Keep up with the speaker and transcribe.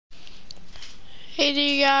Hey there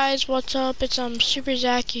you guys, what's up? It's Super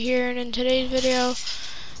Zachy here, and in today's video,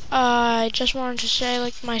 I just wanted to say,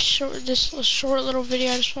 like this short little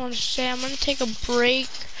video, I just wanted to say I'm gonna take a break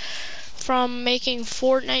from making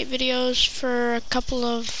Fortnite videos for a couple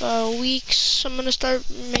of weeks. I'm gonna start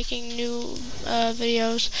making new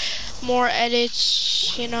videos, more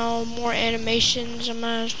edits, more animations. I'm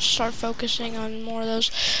gonna start focusing on more of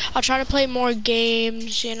those. I'll try to play more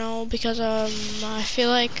games, because I feel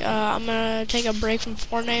like I'm gonna take a break from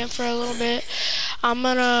Fortnite for a little bit. I'm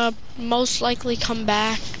gonna most likely come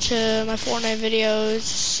back to my Fortnite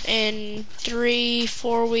videos in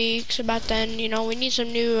 3-4 weeks. About then, we need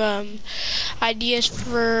some new ideas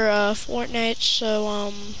for Fortnite.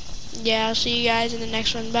 So yeah, I'll see you guys in the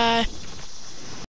next one. Bye.